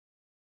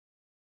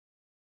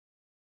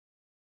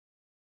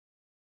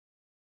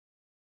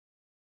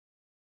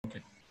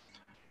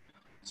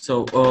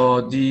So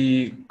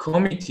the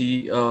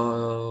committee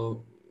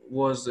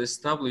was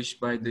established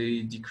by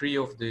the decree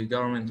of the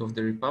government of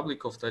the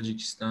Republic of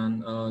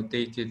Tajikistan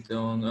dated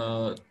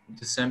on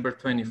December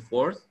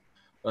 24th,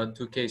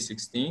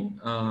 2K16.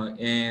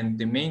 And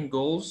the main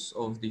goals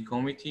of the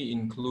committee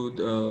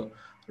include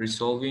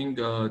resolving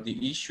the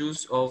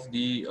issues of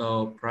the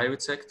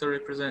private sector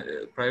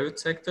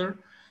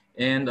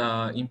and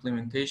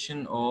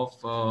implementation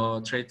of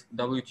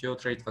WTO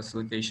Trade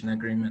Facilitation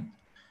Agreement.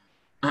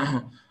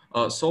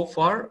 So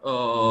far,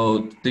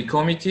 the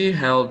committee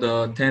held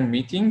 10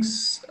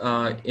 meetings,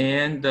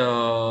 and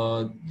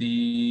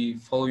the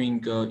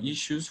following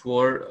issues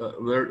were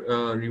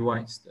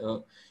revised,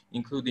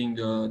 including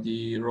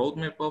the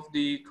roadmap of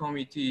the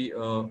committee,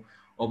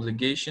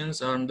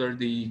 obligations under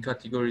the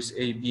categories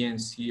A, B,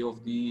 and C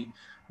of the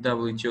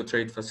WTO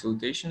Trade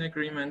Facilitation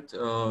Agreement,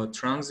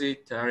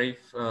 transit,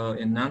 tariff,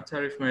 and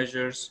non-tariff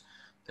measures,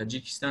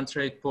 Tajikistan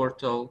Trade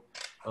Portal,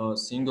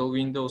 single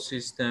window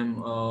system,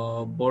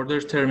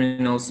 border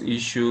terminals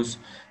issues,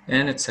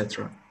 and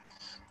etc.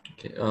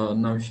 Okay,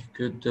 now if you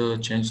could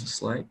change the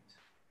slide.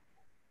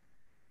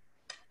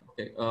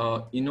 Okay,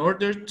 in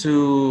order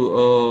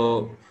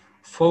to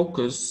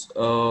focus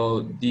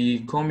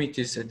the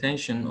committee's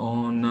attention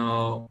on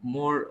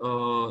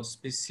more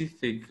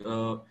specific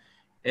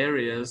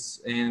areas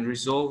and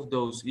resolve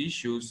those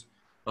issues,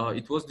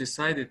 it was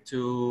decided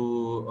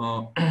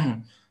to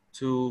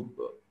to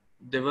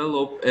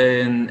develop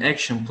an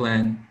action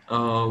plan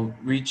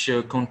which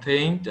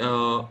contained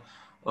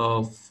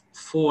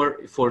for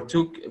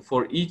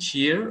each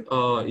year.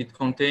 It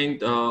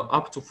contained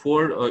up to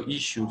 4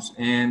 issues,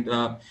 and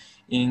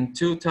in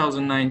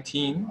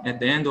 2019, at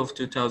the end of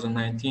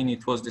 2019,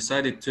 it was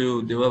decided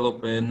to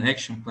develop an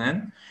action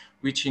plan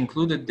which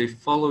included the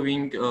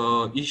following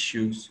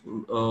issues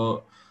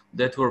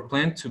that were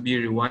planned to be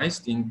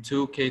revised in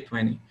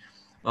 2K20.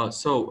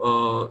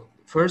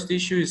 First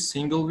issue is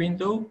single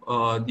window.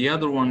 The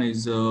other one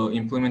is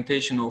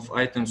implementation of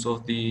items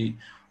of the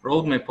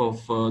roadmap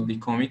of the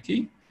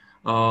committee,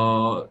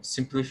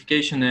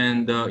 simplification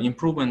and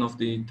improvement of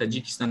the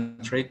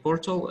Tajikistan trade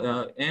portal,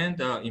 and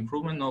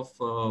improvement of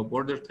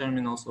border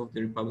terminals of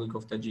the Republic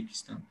of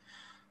Tajikistan.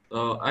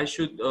 I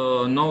should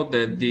note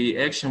that the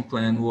action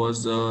plan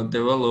was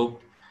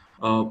developed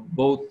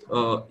both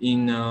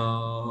in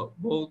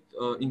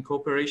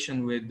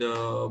cooperation with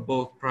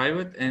both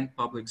private and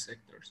public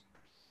sectors.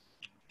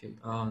 Okay,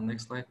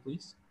 next slide,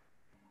 please.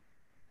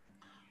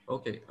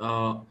 Okay,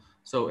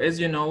 so as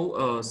you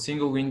know,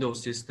 single window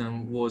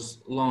system was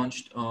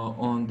launched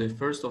on the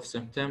 1st of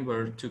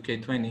September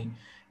 2K20,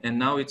 and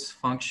now it's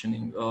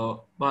functioning.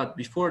 But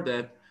before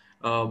that,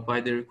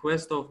 by the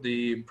request of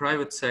the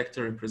private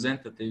sector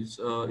representatives,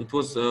 it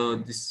was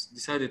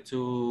decided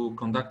to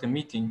conduct a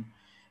meeting,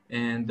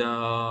 and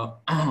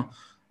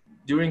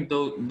during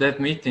that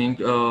meeting,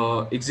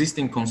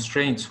 existing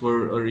constraints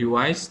were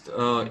revised,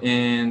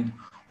 and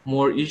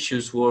more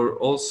issues were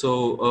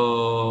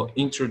also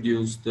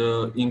introduced,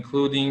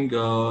 including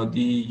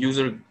the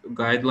user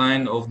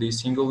guideline of the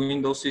single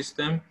window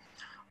system,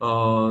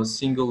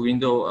 single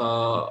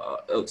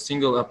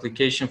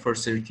application for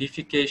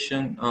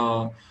certification.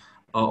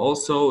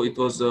 Also, it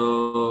was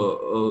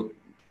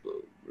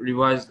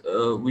revised.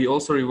 We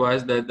also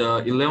revised that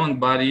 11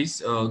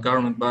 bodies,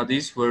 government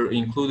bodies, were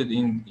included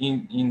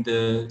in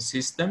the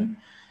system,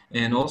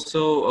 and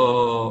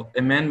also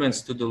amendments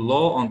to the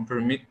law on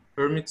permit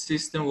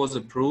system was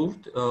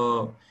approved,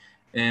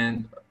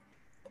 and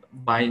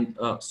by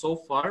so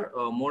far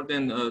more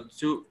than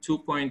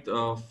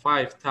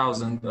 2.5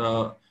 thousand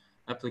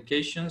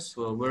applications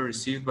were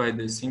received by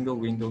the single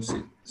window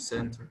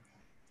center.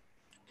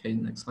 Okay,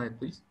 next slide,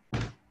 please.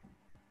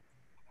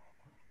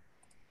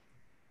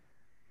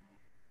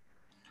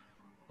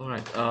 All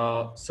right,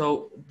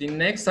 so the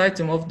next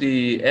item of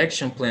the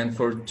action plan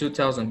for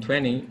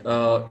 2020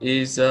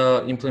 is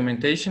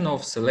implementation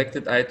of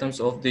selected items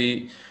of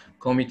the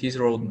committee's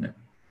roadmap,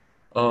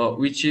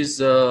 which is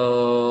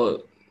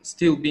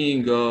still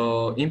being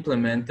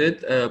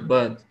implemented,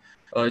 but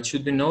it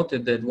should be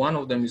noted that one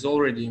of them is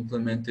already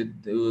implemented,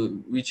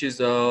 which is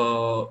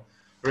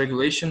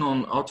regulation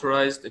on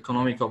authorized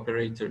economic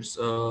operators.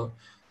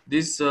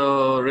 This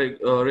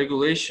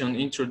regulation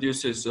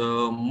introduces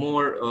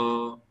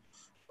more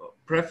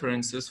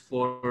preferences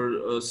for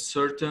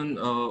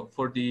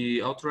for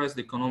the authorized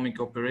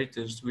economic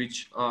operators,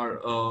 which are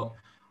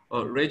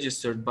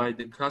registered by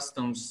the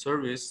customs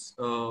service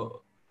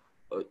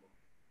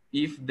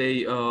if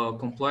they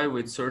comply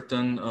with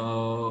certain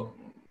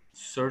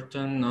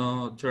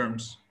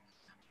terms.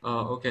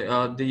 Okay,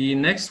 the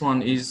next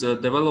one is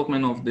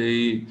development of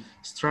the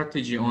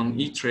strategy on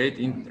e-trade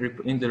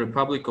in the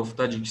Republic of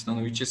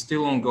Tajikistan, which is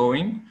still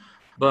ongoing,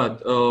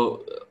 but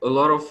a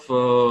lot of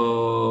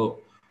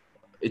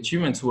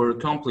achievements were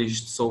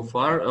accomplished so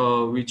far,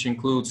 which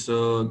includes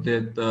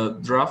that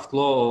draft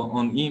law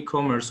on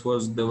e-commerce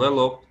was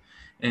developed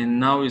and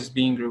now is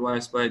being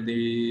revised by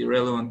the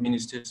relevant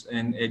ministers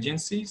and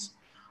agencies.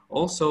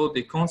 Also,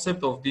 the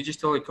concept of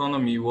digital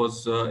economy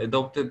was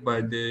adopted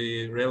by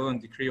the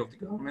relevant decree of the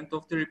government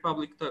of the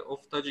Republic of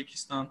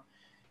Tajikistan.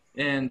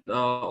 And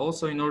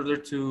also, in order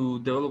to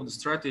develop the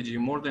strategy,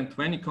 more than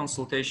 20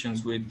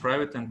 consultations with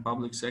private and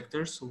public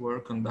sectors were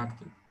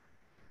conducted.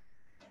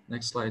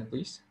 Next slide,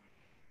 please.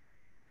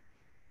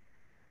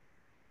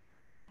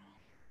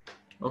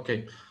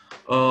 Okay.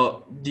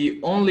 The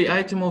only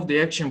item of the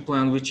action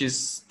plan which is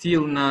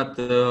still not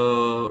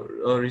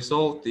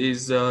resolved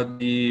is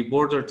the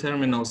border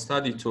terminal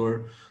study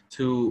tour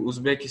to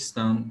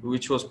Uzbekistan,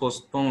 which was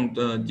postponed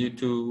due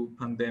to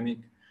pandemic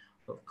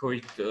of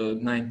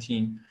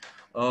COVID-19.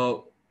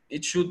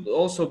 It should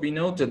also be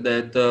noted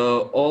that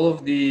all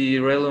of the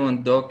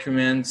relevant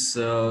documents,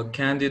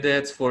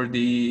 candidates for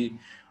the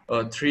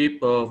trip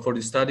for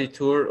the study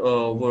tour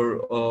were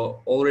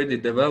already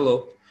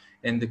developed,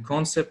 and the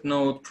concept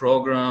note,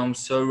 programs,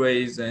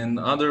 surveys, and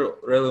other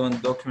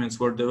relevant documents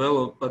were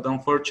developed, but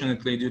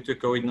unfortunately, due to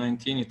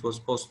COVID-19, it was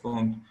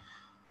postponed.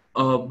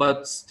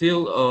 But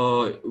still,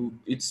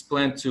 it's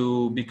planned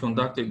to be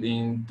conducted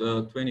in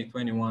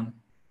 2021.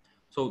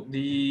 So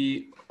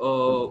the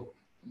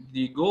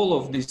goal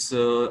of this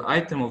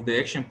item of the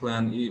action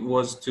plan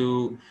was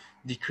to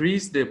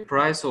decrease the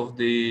price of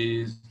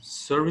the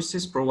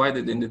services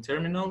provided in the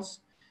terminals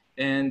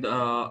and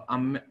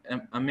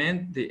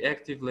amend the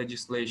active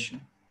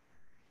legislation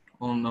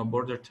on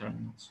border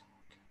terminals.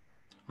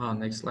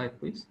 Next slide,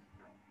 please.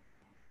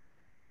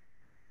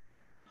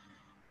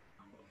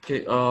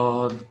 Okay,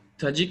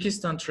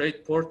 Tajikistan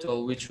Trade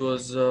Portal, which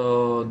was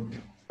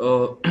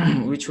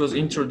which was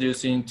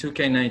introduced in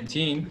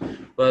 2K19,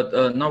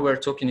 but now we're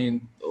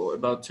talking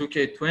about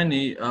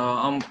 2K20.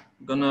 I'm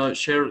gonna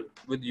share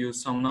with you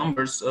some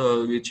numbers,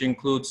 which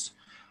includes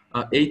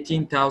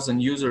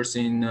 18,000 users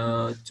in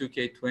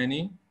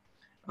 2K20,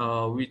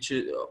 which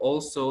is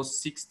also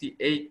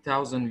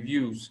 68,000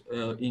 views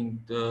in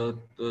the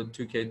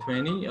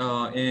 2K20,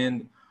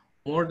 and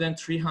more than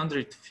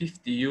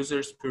 350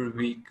 users per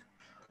week.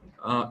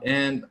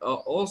 And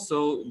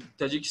also,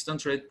 Tajikistan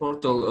Trade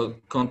Portal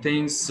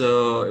contains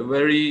a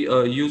very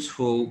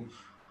useful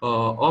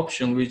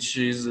option, which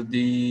is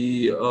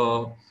the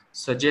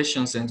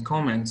suggestions and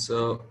comments.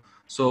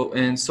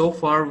 So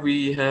far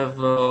we have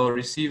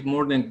received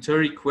more than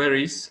 30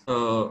 queries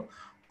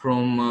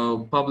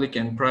from public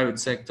and private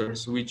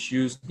sectors which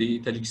use the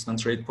Tajikistan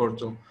Trade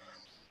Portal.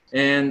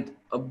 And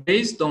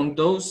based on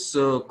those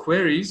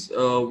queries,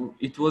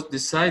 it was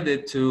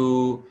decided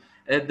to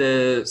add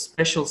a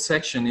special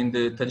section in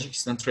the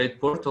Tajikistan Trade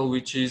Portal,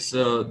 which is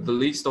the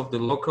list of the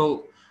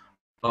local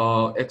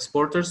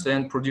exporters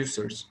and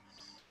producers.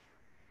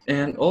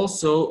 And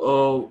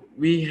also,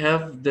 we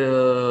have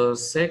the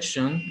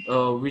section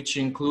which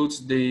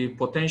includes the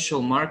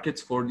potential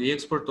markets for the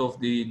export of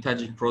the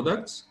Tajik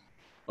products,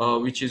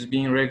 which is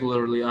being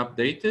regularly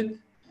updated.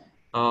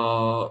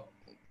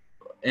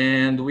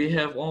 And we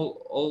have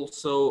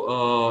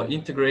also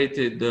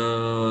integrated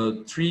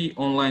 3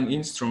 online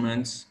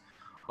instruments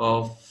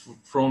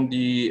from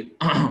the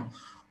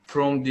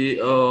from the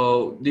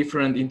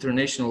different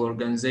international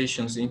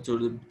organizations into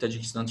the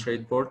Tajikistan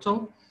Trade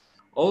Portal.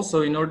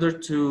 Also, in order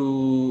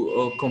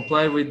to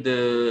comply with the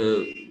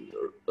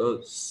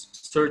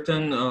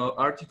certain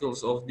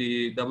articles of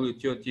the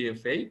WTO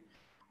TFA,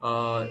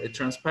 a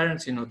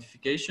transparency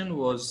notification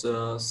was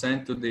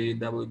sent to the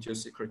WTO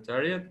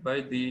Secretariat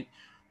by the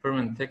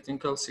Permanent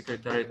Technical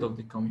Secretariat of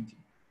the committee.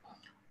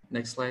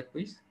 Next slide,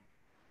 please.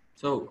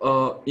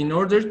 So in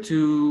order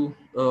to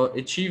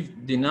achieve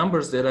the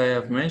numbers that I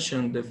have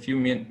mentioned a few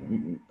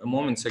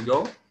moments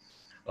ago,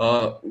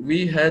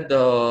 we had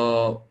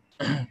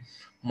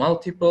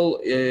multiple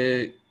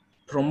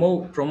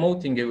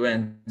promoting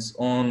events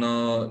on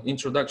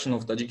introduction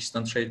of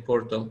Tajikistan Trade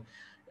Portal.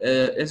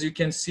 As you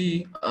can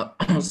see,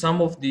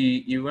 some of the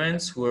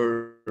events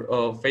were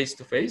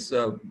face-to-face.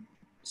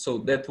 So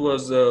that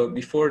was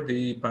before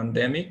the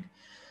pandemic,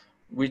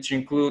 which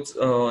includes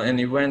an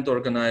event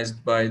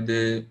organized by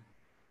the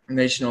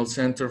National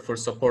Center for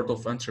Support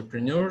of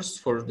Entrepreneurs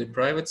for the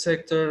private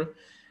sector,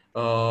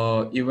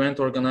 event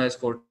organized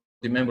for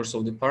the members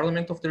of the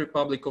Parliament of the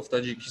Republic of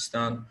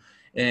Tajikistan,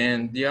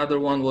 and the other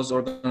one was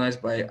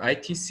organized by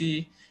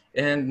ITC,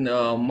 and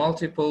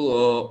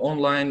multiple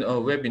online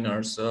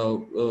webinars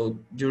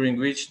during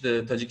which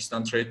the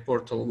Tajikistan Trade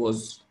Portal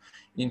was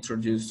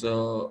introduced.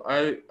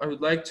 I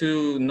would like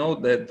to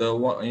note that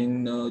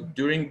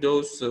during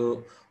those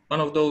one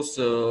of those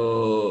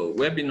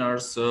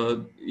webinars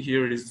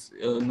here is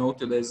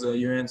noted as a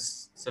UN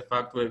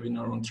CEFAC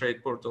webinar on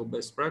trade portal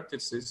best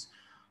practices.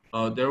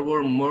 There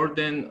were more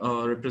than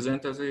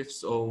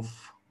representatives of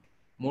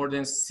more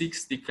than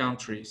 60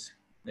 countries,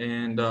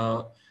 and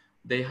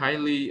they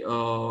highly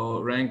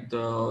ranked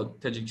the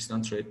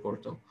Tajikistan Trade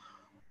Portal.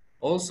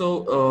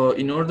 Also,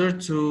 in order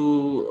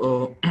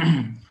to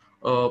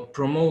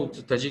promote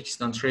the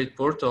Tajikistan Trade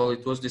Portal,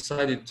 it was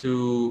decided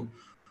to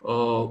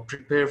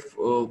prepare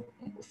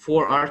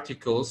 4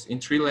 articles in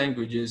 3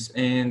 languages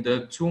and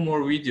 2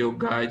 more video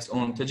guides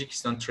on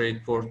Tajikistan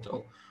Trade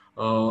Portal.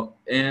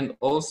 And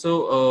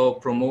also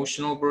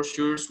promotional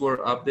brochures were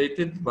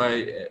updated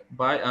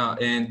by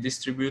and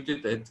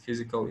distributed at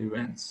physical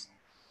events.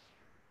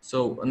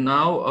 So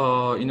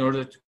now, in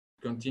order to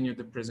continue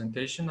the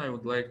presentation, I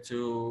would like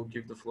to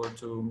give the floor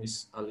to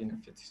Ms. Alina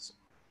Fetisova.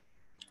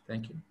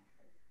 Thank you.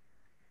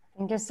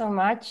 Thank you so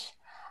much.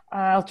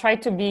 I'll try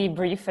to be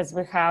brief as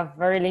we have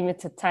very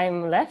limited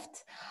time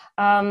left.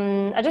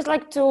 I'd just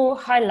like to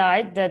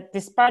highlight that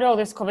despite all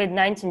these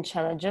COVID-19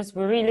 challenges,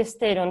 we really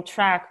stayed on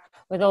track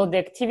with all the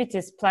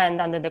activities planned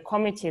under the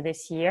committee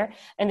this year.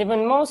 And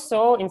even more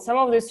so, in some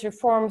of these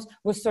reforms,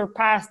 we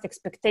surpassed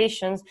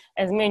expectations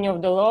as many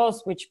of the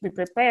laws which we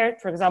prepared,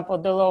 for example,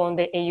 the law on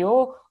the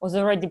AO was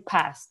already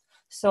passed.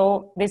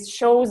 So this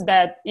shows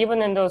that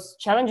even in those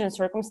challenging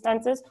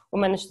circumstances, we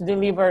managed to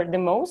deliver the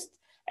most.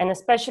 And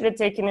especially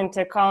taking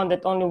into account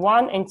that only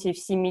one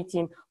NTFC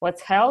meeting was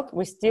held,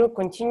 we still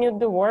continued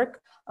the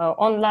work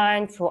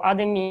online through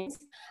other means.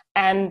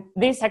 And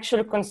this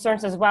actually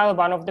concerns as well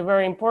one of the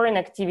very important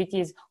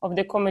activities of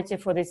the committee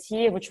for this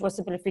year, which was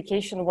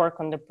simplification work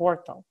on the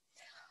portal.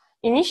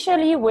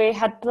 Initially, we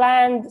had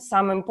planned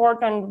some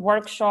important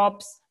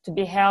workshops to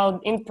be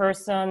held in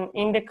person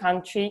in the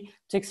country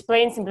to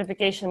explain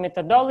simplification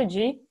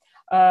methodology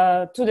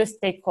to the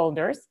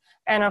stakeholders.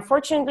 And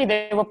unfortunately,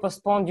 they were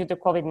postponed due to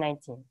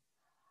COVID-19.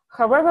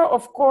 However,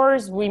 of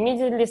course, we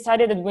immediately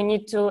decided that we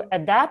need to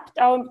adapt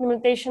our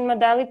implementation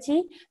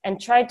modality and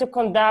try to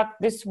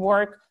conduct this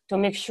work to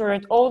make sure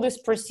that all these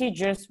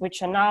procedures,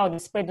 which are now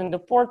displayed on the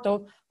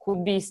portal,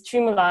 could be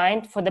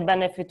streamlined for the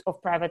benefit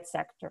of private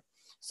sector.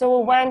 So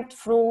we went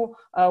through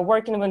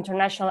working with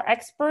international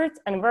experts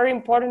and very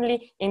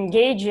importantly,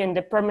 engaging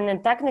the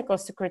Permanent Technical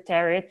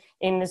Secretariat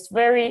in this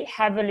very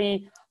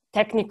heavily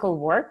technical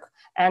work.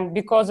 And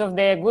because of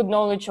their good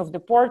knowledge of the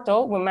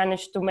portal, we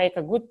managed to make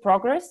a good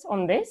progress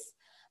on this.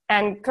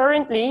 And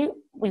currently,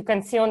 we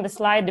can see on the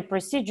slide the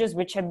procedures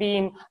which are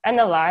being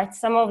analyzed.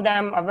 Some of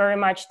them are very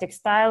much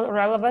textile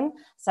relevant,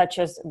 such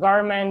as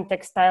garment,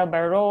 textile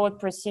by road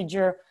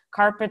procedure,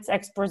 carpets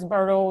exports by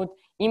road,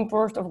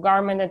 import of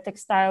garment and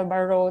textile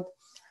by road.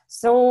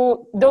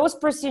 So those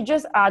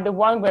procedures are the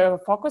one we're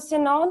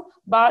focusing on,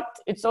 but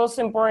it's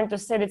also important to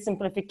say that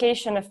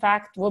simplification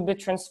effect will be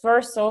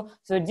transversal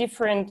to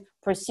different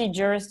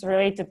procedures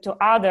related to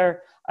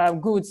other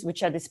goods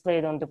which are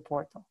displayed on the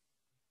portal.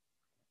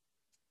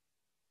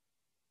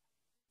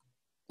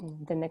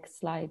 The next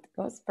slide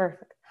goes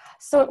perfect.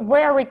 So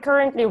where are we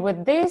currently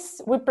with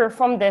this? We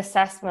performed the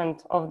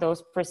assessment of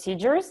those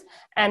procedures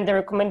and the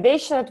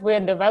recommendations that we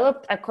have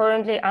developed are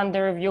currently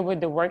under review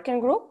with the working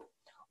group.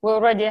 We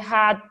already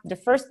had the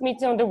first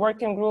meeting of the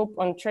working group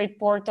on trade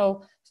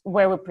portal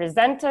where we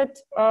presented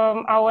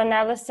our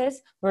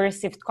analysis. We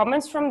received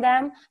comments from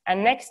them.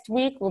 And next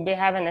week, we'll be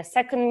having a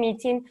second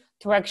meeting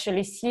to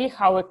actually see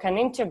how we can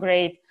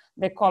integrate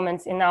the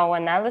comments in our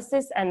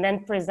analysis and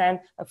then present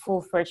a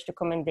full-fledged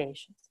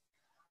recommendations.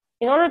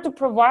 In order to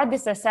provide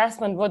this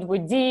assessment, what we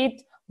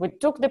did, we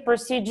took the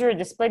procedure,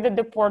 displayed at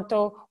the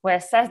portal, we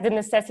assessed the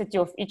necessity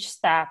of each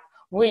step.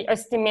 We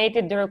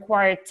estimated the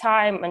required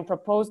time and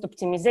proposed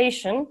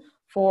optimization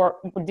for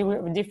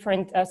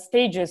different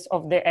stages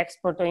of the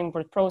export or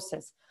import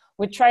process.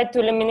 We tried to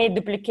eliminate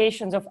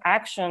duplications of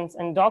actions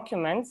and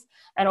documents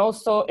and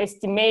also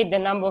estimate the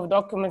number of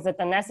documents that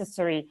are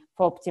necessary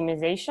for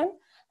optimization.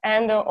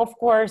 And of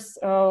course,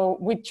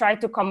 we tried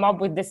to come up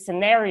with the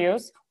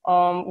scenarios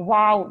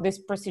how these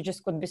procedures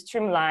could be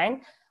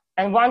streamlined.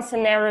 And one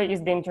scenario is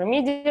the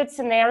intermediate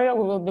scenario.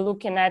 We will be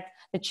looking at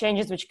the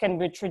changes which can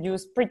be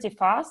introduced pretty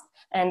fast.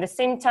 And at the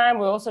same time,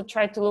 we also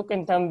try to look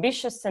into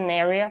ambitious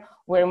scenario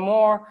where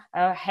more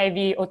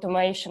heavy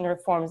automation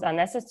reforms are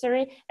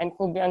necessary and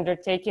could be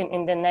undertaken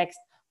in the next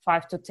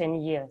 5 to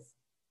 10 years.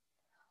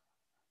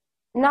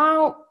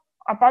 Now,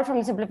 apart from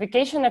the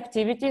simplification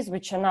activities,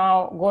 which are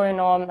now going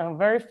on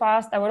very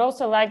fast, I would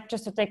also like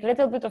just to take a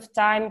little bit of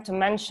time to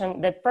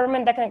mention that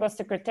Permanent Technical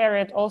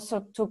Secretariat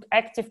also took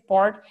active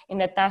part in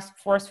the task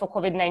force for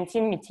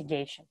COVID-19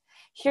 mitigation.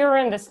 Here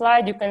in the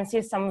slide, you can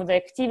see some of the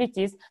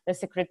activities the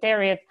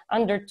Secretariat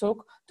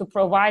undertook to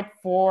provide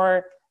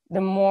for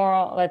the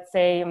more, let's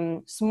say,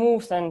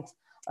 smooth and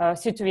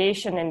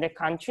situation in the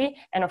country.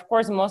 And of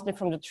course, mostly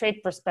from the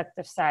trade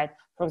perspective side.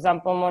 For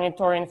example,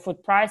 monitoring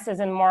food prices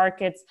in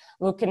markets,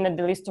 looking at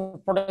the list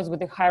of products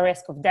with a high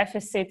risk of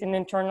deficit in the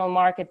internal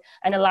market,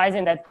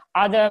 analyzing that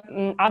other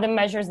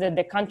measures that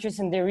the countries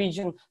in the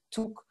region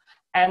took,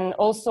 and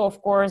also,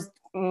 of course,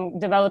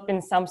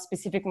 developing some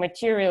specific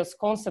materials,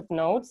 concept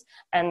notes,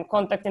 and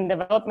contacting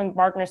development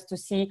partners to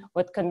see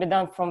what can be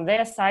done from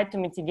their side to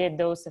mitigate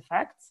those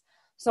effects.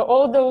 So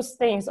all those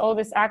things, all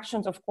these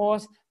actions, of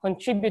course,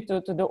 contribute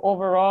to the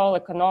overall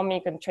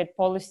economic and trade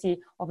policy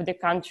of the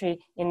country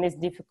in these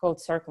difficult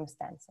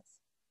circumstances.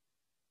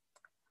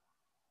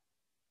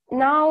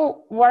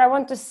 Now, what I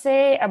want to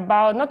say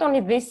about not only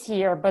this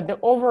year, but the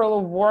overall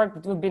work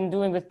that we've been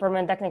doing with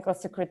Permanent Technical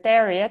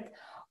Secretariat,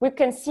 we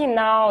can see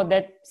now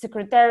that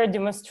Secretariat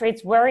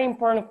demonstrates very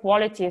important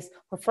qualities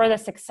for further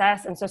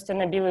success and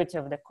sustainability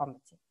of the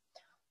committee.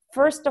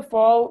 First of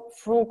all,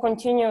 through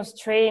continuous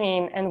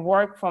training and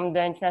work from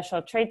the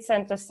International Trade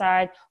Center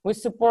side, with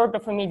support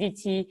of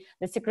MEDT,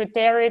 the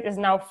Secretariat is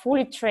now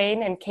fully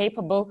trained and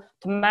capable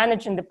to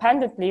manage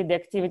independently the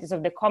activities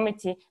of the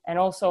committee and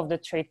also of the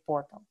trade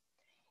portal.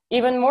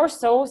 Even more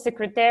so,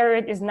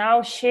 Secretariat is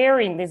now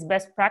sharing these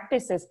best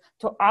practices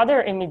to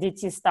other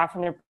MEDT staff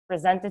and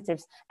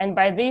representatives, and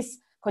by this,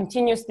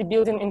 continuously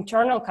building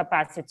internal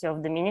capacity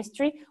of the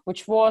ministry,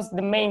 which was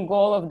the main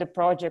goal of the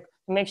project,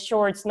 to make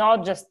sure it's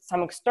not just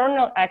some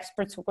external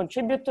experts who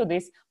contribute to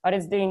this, but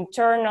it's the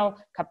internal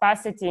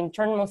capacity,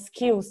 internal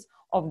skills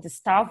of the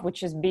staff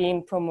which is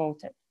being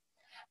promoted.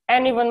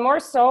 And even more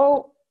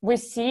so, we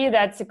see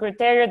that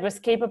Secretariat was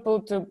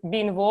capable to be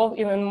involved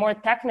in even more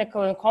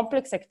technical and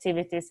complex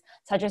activities,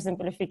 such as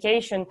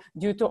simplification,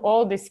 due to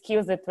all the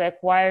skills that were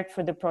acquired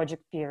for the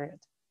project period.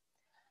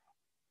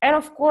 And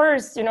of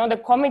course, you know, the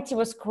committee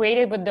was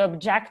created with the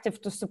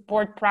objective to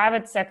support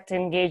private sector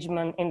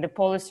engagement in the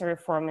policy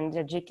reform in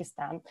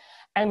Tajikistan.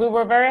 And we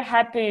were very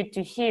happy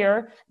to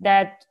hear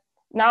that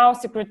now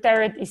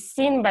Secretariat is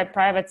seen by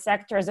private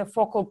sector as a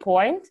focal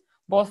point,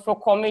 both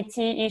for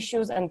committee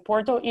issues and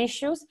portal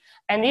issues.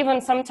 And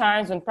even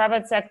sometimes when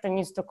private sector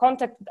needs to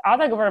contact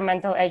other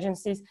governmental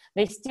agencies,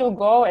 they still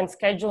go and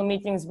schedule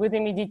meetings with the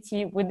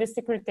MEDT, with the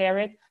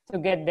Secretariat to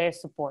get their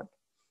support.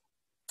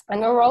 And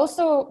we were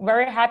also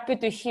very happy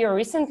to hear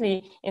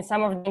recently in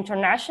some of the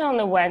international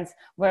events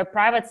where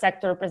private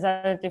sector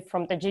representative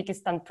from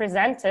Tajikistan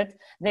presented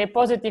their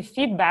positive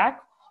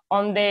feedback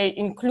on the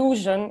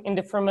inclusion in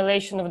the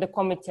formulation of the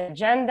committee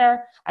agenda,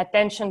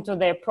 attention to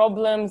their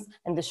problems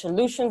and the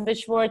solutions that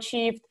were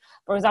achieved.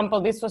 For example,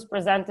 this was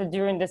presented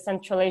during the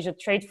Central Asia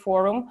Trade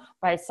Forum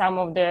by some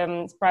of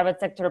the private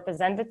sector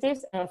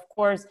representatives. And of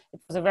course,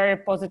 it was a very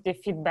positive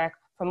feedback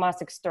from us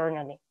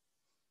externally.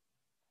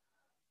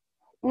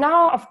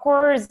 Now, of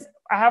course,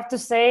 I have to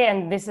say,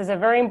 and this is a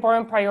very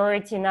important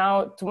priority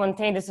now, to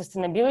maintain the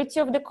sustainability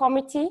of the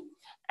committee.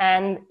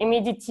 And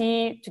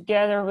MEDT,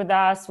 together with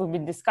us, will be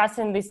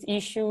discussing these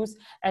issues.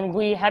 And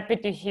we're happy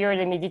to hear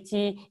that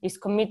MEDT is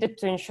committed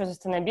to ensure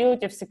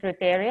sustainability of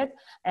Secretariat.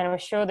 And I'm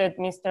sure that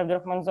Mr.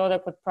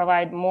 Abdurrahmanzoda could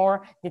provide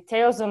more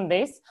details on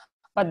this.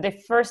 But the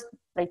first,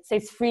 let's say,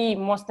 three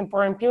most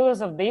important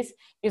pillars of this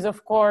is,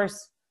 of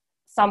course,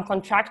 some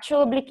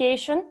contractual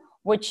obligation,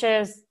 which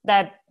is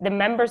that the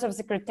members of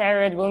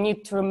Secretariat will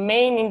need to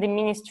remain in the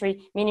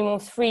ministry minimum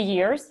 3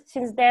 years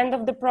since the end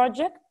of the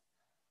project.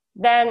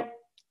 Then,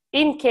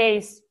 in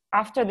case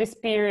after this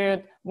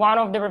period, one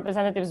of the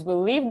representatives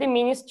will leave the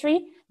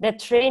ministry, the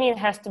training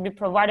has to be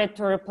provided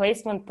to a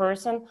replacement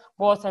person,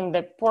 both on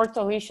the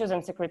portal issues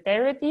and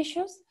Secretariat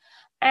issues.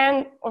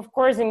 And of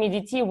course, the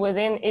MEDT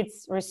within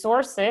its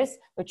resources,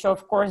 which are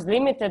of course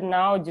limited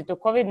now due to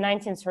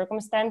COVID-19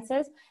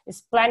 circumstances, is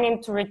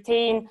planning to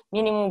retain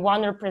minimum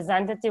one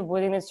representative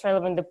within its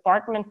relevant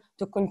department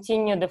to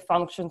continue the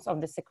functions of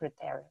the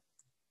Secretariat.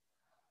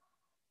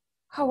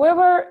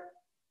 However,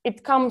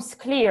 it comes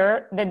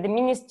clear that the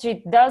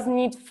ministry does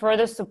need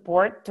further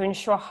support to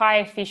ensure high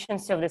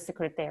efficiency of the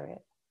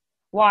Secretariat.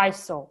 Why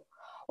so?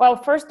 Well,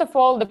 first of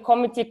all, the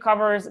committee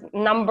covers a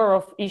number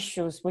of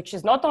issues, which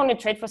is not only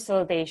trade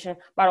facilitation,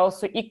 but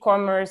also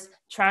e-commerce,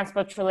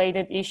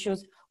 transport-related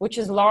issues, which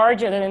is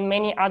larger than in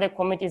many other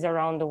committees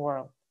around the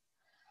world.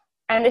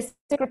 And the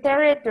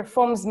Secretariat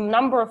performs a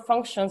number of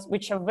functions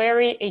which are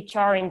very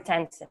HR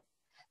intensive.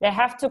 They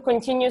have to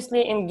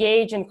continuously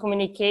engage and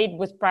communicate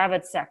with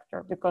private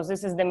sector because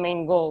this is the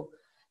main goal.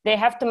 They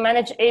have to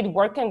manage 8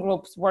 working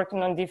groups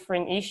working on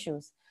different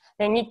issues.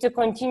 They need to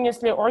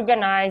continuously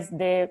organize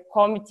the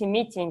committee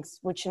meetings,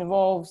 which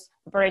involves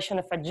preparation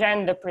of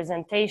agenda,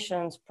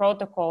 presentations,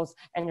 protocols,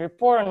 and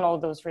report on all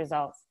those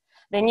results.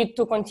 They need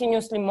to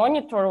continuously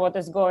monitor what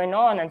is going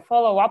on and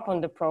follow up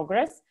on the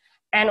progress.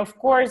 And of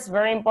course,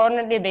 very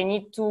importantly, they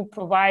need to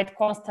provide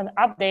constant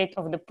update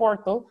of the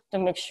portal to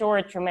make sure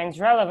it remains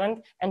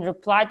relevant and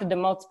reply to the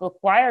multiple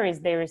queries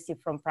they receive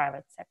from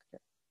private sector.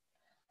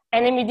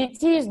 And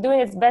MEDT is doing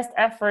its best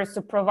efforts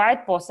to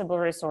provide possible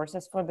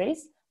resources for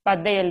this,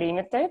 but they are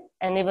limited,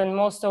 and even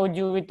more so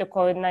due to the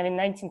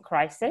COVID-19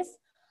 crisis.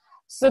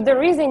 So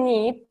there is a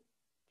need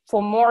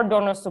for more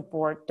donor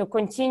support to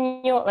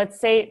continue, let's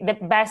say, the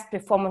best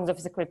performance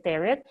of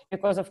Secretariat,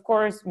 because of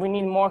course we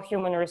need more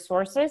human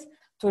resources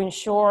to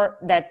ensure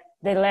that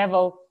the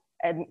level,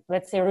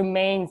 let's say,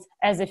 remains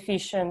as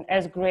efficient,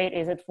 as great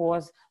as it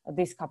was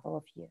these couple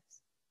of years.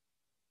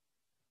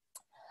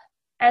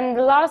 And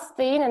the last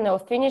thing, and I'll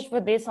finish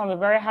with this, I'm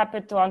very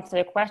happy to answer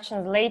your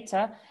questions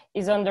later,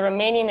 is on the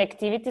remaining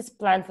activities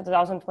planned for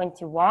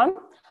 2021.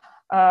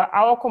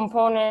 Our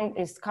component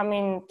is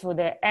coming to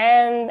the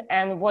end,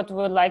 and what we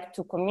would like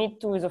to commit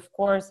to is, of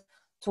course,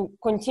 to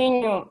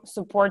continue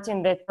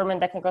supporting the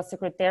Permanent Technical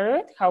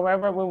Secretariat.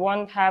 However, we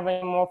won't have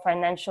any more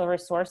financial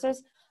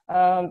resources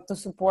to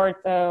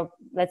support,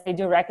 let's say,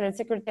 directly the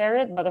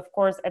Secretariat, but of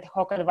course, ad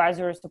hoc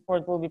advisory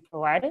support will be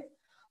provided.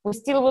 We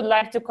still would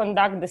like to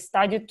conduct the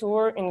study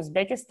tour in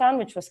Uzbekistan,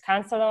 which was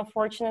canceled,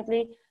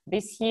 unfortunately,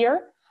 this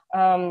year,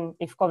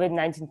 if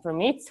COVID-19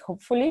 permits,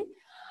 hopefully.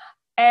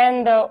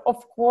 And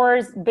of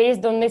course,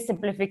 based on this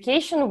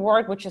simplification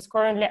work, which is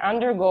currently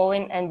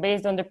undergoing, and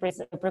based on the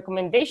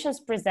recommendations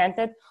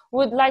presented,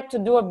 we'd like to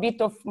do a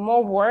bit of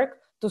more work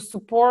to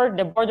support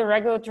the border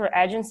regulatory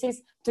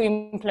agencies to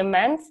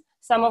implement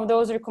some of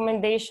those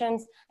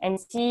recommendations and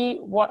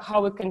see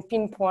how we can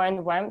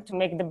pinpoint when to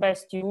make the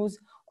best use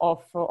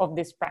of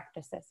these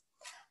practices.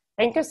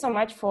 Thank you so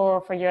much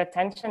for your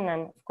attention,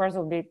 and of course,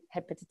 we'll be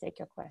happy to take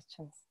your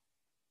questions.